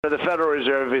The Federal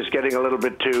Reserve is getting a little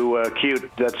bit too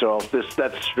cute, that's all.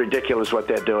 That's ridiculous what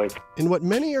they're doing. In what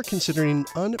many are considering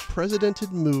an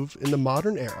unprecedented move in the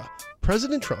modern era,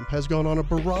 President Trump has gone on a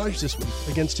barrage this week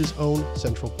against his own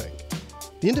central bank.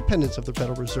 The independence of the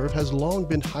Federal Reserve has long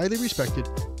been highly respected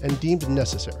and deemed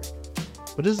necessary.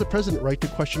 But is the president right to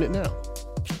question it now?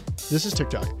 This is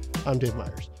TikTok. I'm Dave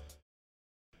Myers.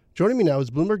 Joining me now is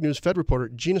Bloomberg News Fed reporter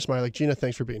Jeanna Smialek. Jeanna,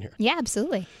 thanks for being here. Yeah,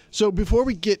 absolutely. So before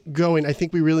we get going, I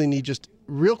think we really need just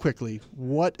real quickly,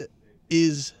 what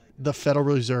is the Federal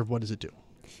Reserve? What does it do?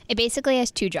 It basically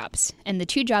has two jobs, and the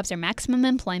two jobs are maximum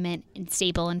employment and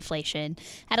stable inflation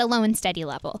at a low and steady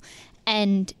level.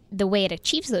 And the way it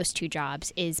achieves those two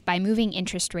jobs is by moving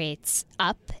interest rates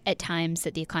up at times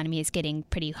that the economy is getting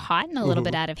pretty hot and a little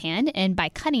bit out of hand, and by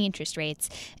cutting interest rates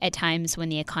at times when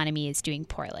the economy is doing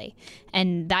poorly.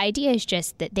 And the idea is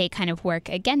just that they kind of work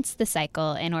against the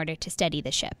cycle in order to steady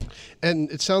the ship.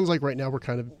 And it sounds like right now we're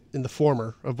kind of in the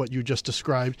former of what you just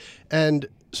described. And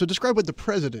so describe what the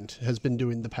president has been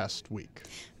doing the past week.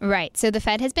 Right. So the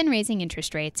Fed has been raising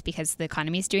interest rates because the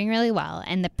economy is doing really well.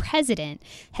 And the president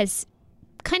has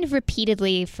kind of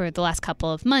repeatedly for the last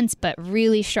couple of months, but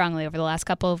really strongly over the last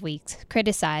couple of weeks,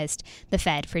 criticized the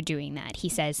Fed for doing that. He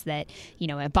says that,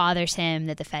 it bothers him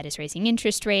that the Fed is raising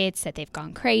interest rates, that they've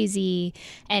gone crazy.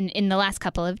 And in the last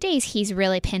couple of days, he's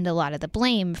really pinned a lot of the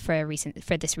blame for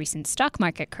this recent stock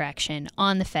market correction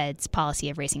on the Fed's policy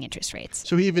of raising interest rates.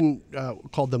 So he even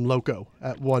called them loco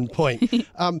at one point.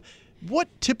 What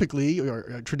typically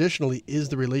or traditionally is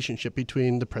the relationship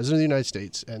between the President of the United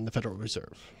States and the Federal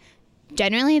Reserve?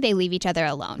 Generally, they leave each other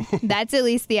alone. That's at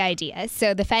least the idea.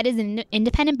 So the Fed is an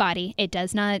independent body. It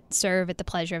does not serve at the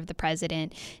pleasure of the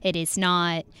president. It is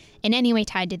not in any way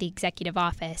tied to the executive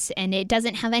office, and it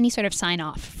doesn't have any sort of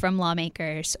sign-off from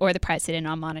lawmakers or the president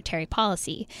on monetary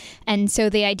policy. And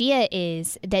so the idea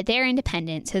is that they're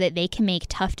independent so that they can make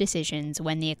tough decisions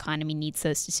when the economy needs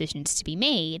those decisions to be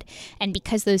made. And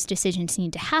because those decisions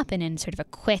need to happen in sort of a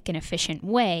quick and efficient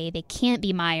way, they can't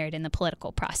be mired in the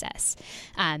political process.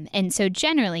 And so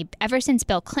generally, ever since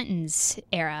Bill Clinton's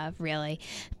era, really,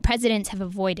 presidents have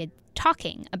avoided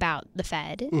talking about the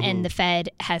Fed, and the Fed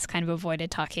has kind of avoided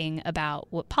talking about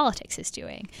what politics is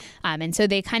doing. And so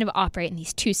they kind of operate in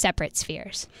these two separate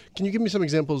spheres. Can you give me some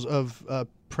examples of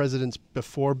presidents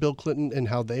before Bill Clinton and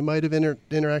how they might have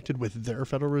interacted with their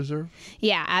Federal Reserve?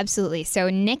 Yeah, absolutely. So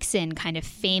Nixon kind of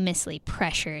famously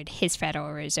pressured his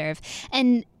Federal Reserve.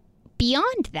 And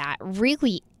beyond that,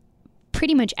 really,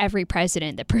 pretty much every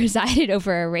president that presided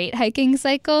over a rate hiking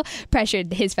cycle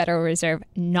pressured his Federal Reserve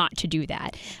not to do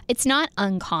that. It's not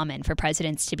uncommon for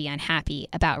presidents to be unhappy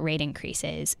about rate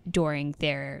increases during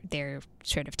their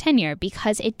sort of tenure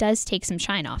because it does take some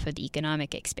shine off of the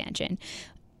economic expansion.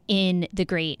 In the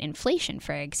Great Inflation,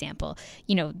 for example,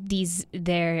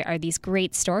 there are these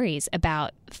great stories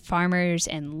about farmers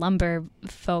and lumber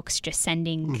folks just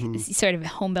sending sort of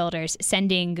home builders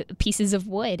sending pieces of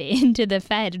wood into the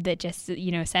Fed that just,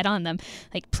 said on them,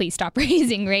 like, please stop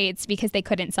raising rates because they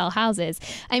couldn't sell houses.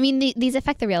 I mean, these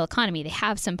affect the real economy. They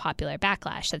have some popular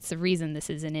backlash. That's the reason this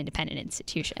is an independent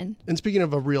institution. And speaking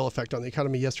of a real effect on the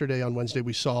economy, yesterday on Wednesday,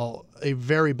 we saw a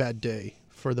very bad day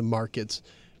for the markets.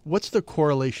 What's the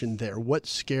correlation there? What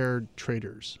scared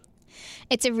traders?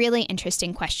 It's a really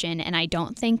interesting question, and I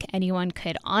don't think anyone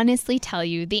could honestly tell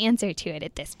you the answer to it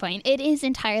at this point. It is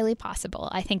entirely possible.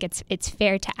 I think it's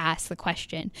fair to ask the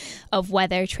question of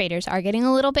whether traders are getting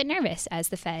a little bit nervous as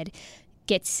the Fed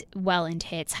gets well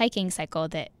into its hiking cycle,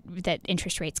 that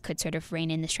interest rates could sort of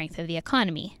rein in the strength of the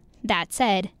economy. That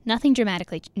said, nothing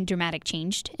dramatic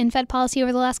changed in Fed policy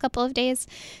over the last couple of days.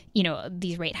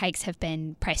 These rate hikes have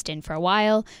been priced in for a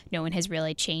while. No one has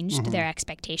really changed their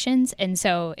expectations. And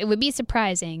so it would be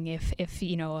surprising if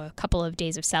a couple of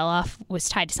days of sell-off was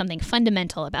tied to something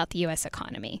fundamental about the U.S.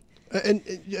 economy. And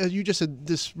you just said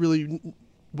this really,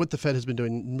 what the Fed has been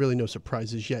doing, really no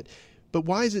surprises yet. But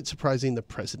why is it surprising the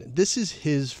president? This is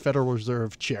his Federal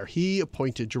Reserve chair. He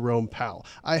appointed Jerome Powell.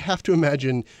 I have to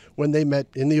imagine when they met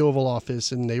in the Oval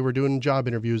Office and they were doing job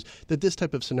interviews that this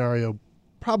type of scenario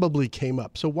probably came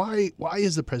up. So why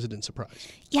is the president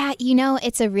surprised? Yeah,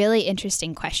 it's a really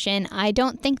interesting question. I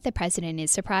don't think the president is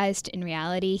surprised. In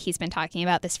reality, he's been talking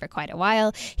about this for quite a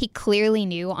while. He clearly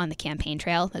knew on the campaign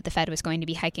trail that the Fed was going to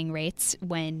be hiking rates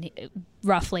when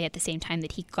roughly at the same time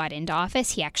that he got into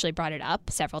office. He actually brought it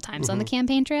up several times on the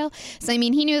campaign trail. So, he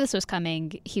knew this was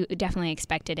coming. He definitely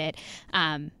expected it.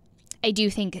 I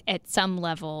do think at some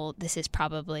level this is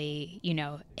probably,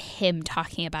 him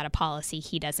talking about a policy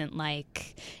he doesn't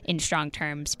like in strong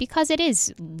terms because it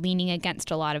is leaning against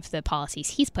a lot of the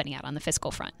policies he's putting out on the fiscal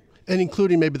front. And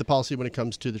including maybe the policy when it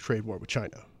comes to the trade war with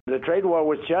China. The trade war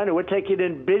with China, we're taking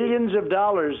in billions of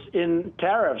dollars in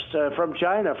tariffs from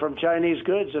China, from Chinese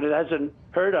goods, and it hasn't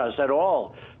hurt us at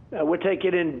all. We're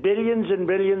taking in billions and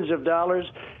billions of dollars.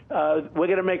 We're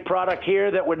going to make product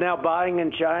here that we're now buying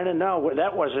in China. No,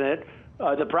 that wasn't it.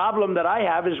 The problem that I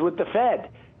have is with the Fed.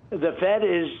 The Fed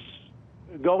is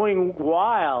going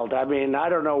wild. I mean, I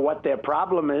don't know what their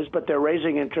problem is, but they're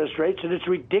raising interest rates, and it's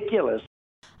ridiculous.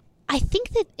 I think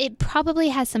that it probably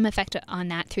has some effect on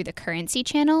that through the currency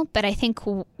channel, but I think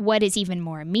what is even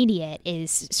more immediate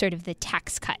is sort of the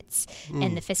tax cuts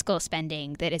and the fiscal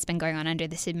spending that has been going on under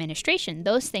this administration.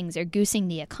 Those things are goosing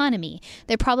the economy.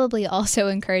 They're probably also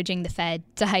encouraging the Fed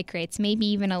to hike rates, maybe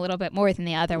even a little bit more than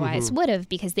they otherwise would have,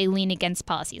 because they lean against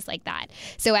policies like that.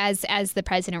 So as the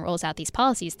president rolls out these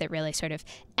policies that really sort of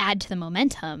add to the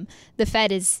momentum, the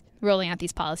Fed is rolling out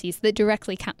these policies that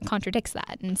directly contradicts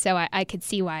that. And so I could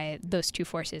see why those two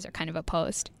forces are kind of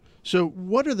opposed. So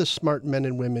what are the smart men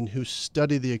and women who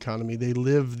study the economy, they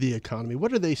live the economy,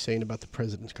 what are they saying about the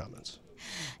president's comments?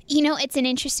 You know, it's an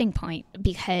interesting point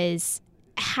because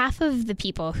half of the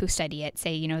people who study it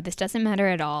say, you know, this doesn't matter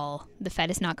at all. The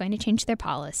Fed is not going to change their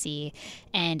policy,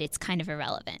 and it's kind of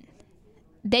irrelevant.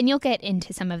 Then you'll get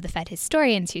into some of the Fed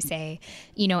historians who say,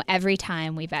 you know, every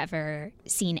time we've ever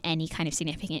seen any kind of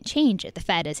significant change at the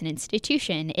Fed as an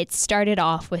institution, it started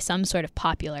off with some sort of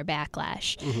popular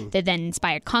backlash that then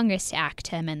inspired Congress to act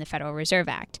to amend the Federal Reserve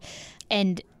Act.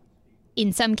 And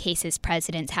in some cases,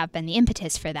 presidents have been the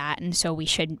impetus for that, and so we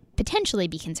should potentially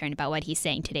be concerned about what he's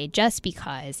saying today just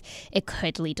because it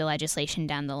could lead to legislation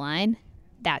down the line.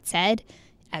 That said,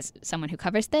 as someone who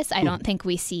covers this, I don't think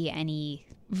we see any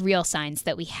real signs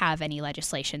that we have any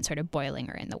legislation sort of boiling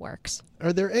or in the works.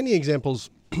 Are there any examples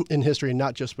in history,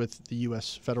 not just with the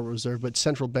U.S. Federal Reserve, but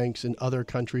central banks in other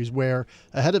countries where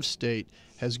a head of state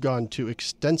has gone to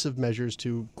extensive measures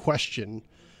to question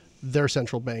their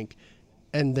central bank,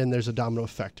 and then there's a domino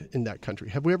effect in that country?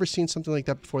 Have we ever seen something like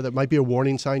that before that might be a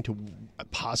warning sign to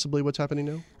possibly what's happening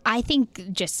now? I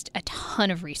think just a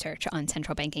ton of research on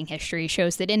central banking history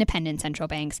shows that independent central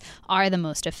banks are the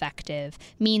most effective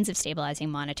means of stabilizing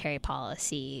monetary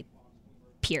policy,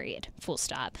 period, full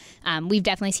stop. We've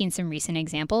definitely seen some recent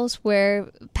examples where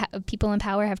people in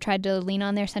power have tried to lean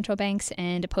on their central banks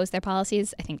and oppose their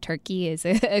policies. I think Turkey is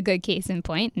a good case in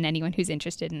point, and anyone who's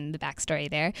interested in the backstory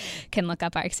there can look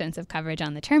up our extensive coverage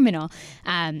on the terminal.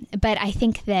 But I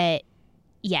think that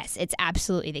yes, it's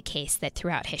absolutely the case that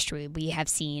throughout history we have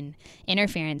seen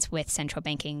interference with central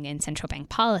banking and central bank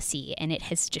policy, and it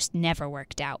has just never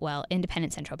worked out well.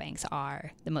 Independent central banks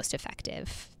are the most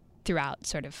effective throughout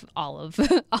sort of all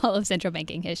of central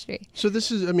banking history. So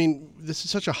this is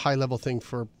such a high level thing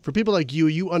for people like you.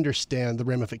 You understand the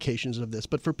ramifications of this,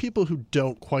 but for people who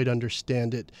don't quite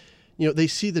understand it, you know, they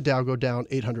see the Dow go down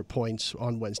 800 points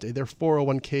on Wednesday. Their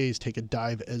 401ks take a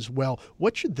dive as well.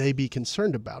 What should they be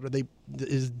concerned about?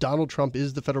 Is Donald Trump,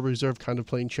 is the Federal Reserve kind of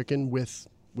playing chicken with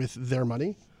their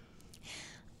money?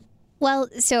 Well,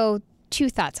 so two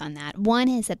thoughts on that. One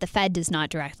is that the Fed does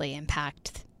not directly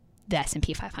impact the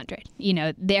S&P 500. You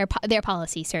know, their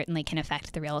policy certainly can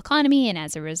affect the real economy, and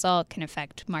as a result can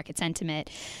affect market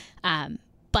sentiment.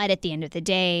 But at the end of the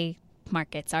day,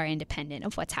 markets are independent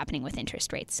of what's happening with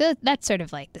interest rates. So that's sort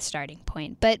of like the starting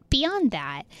point. But beyond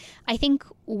that, I think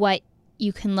what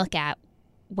you can look at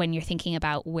when you're thinking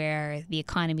about where the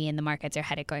economy and the markets are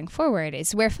headed going forward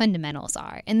is where fundamentals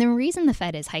are. And the reason the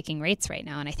Fed is hiking rates right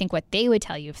now, and I think what they would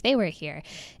tell you if they were here,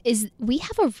 is we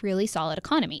have a really solid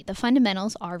economy. The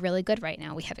fundamentals are really good right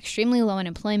now. We have extremely low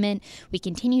unemployment. We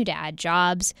continue to add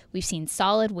jobs. We've seen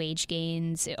solid wage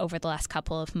gains over the last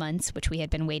couple of months, which we had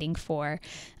been waiting for.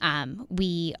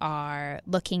 We are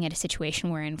looking at a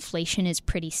situation where inflation is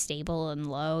pretty stable and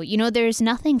low. You know, there's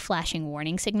nothing flashing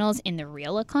warning signals in the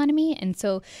real economy. And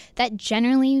so that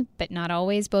generally, but not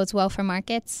always, bodes well for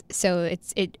markets. So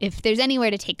if there's anywhere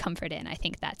to take comfort in, I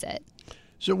think that's it.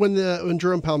 So when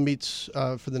Jerome Powell meets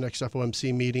for the next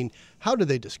FOMC meeting, how do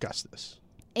they discuss this?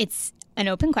 It's an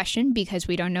open question because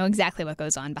we don't know exactly what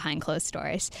goes on behind closed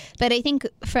doors. But I think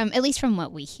at least from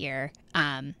what we hear,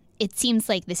 it seems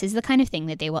like this is the kind of thing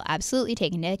that they will absolutely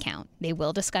take into account. They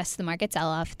will discuss the market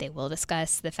sell-off. They will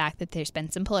discuss the fact that there's been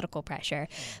some political pressure.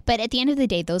 But at the end of the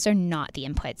day, those are not the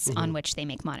inputs on which they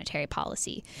make monetary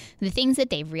policy. The things that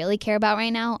they really care about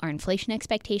right now are inflation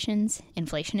expectations,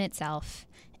 inflation itself,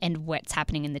 and what's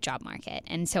happening in the job market.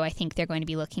 And so I think they're going to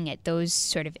be looking at those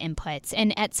sort of inputs.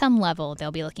 And at some level,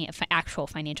 they'll be looking at actual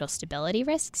financial stability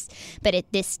risks. But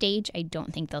at this stage, I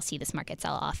don't think they'll see this market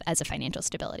sell-off as a financial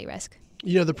stability risk.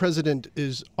 You know, the president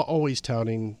is always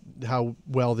touting how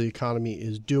well the economy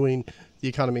is doing. The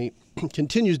economy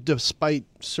continues, despite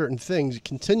certain things,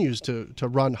 continues to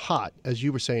run hot, as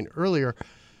you were saying earlier.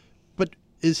 But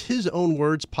is his own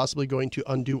words possibly going to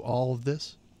undo all of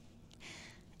this?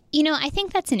 You know, I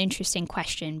think that's an interesting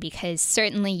question, because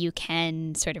certainly you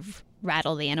can sort of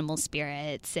rattle the animal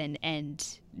spirits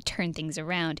and turn things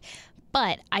around.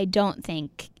 But I don't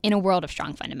think, in a world of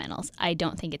strong fundamentals, I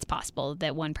don't think it's possible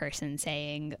that one person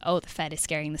saying, oh, the Fed is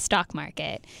scaring the stock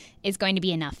market, is going to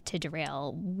be enough to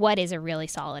derail what is a really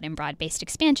solid and broad-based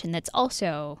expansion that's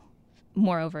also,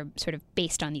 moreover, sort of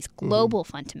based on these global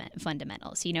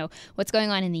fundamentals. You know, what's going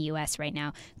on in the U.S. right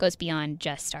now goes beyond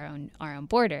just our own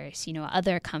borders. You know,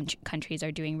 other countries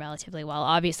are doing relatively well.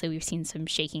 Obviously, we've seen some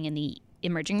shaking in the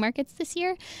emerging markets this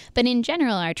year, but in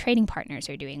general, our trading partners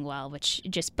are doing well, which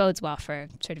just bodes well for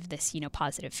sort of this,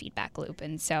 positive feedback loop.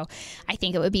 And so I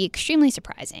think it would be extremely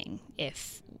surprising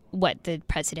if what the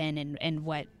president and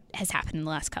what has happened in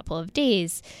the last couple of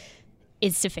days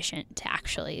is sufficient to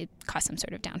actually cause some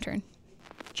sort of downturn.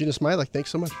 Gina Smilek,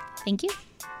 thanks so much. Thank you.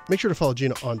 Make sure to follow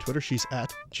Gina on Twitter. She's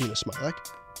at Gina Smilek.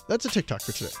 That's a TikTok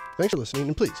for today. Thanks for listening,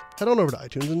 and please head on over to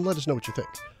iTunes and let us know what you think.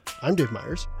 I'm Dave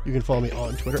Myers. You can follow me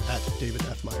on Twitter at David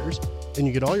F. Myers, and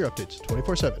you get all your updates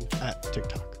 24/7 at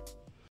TikTok.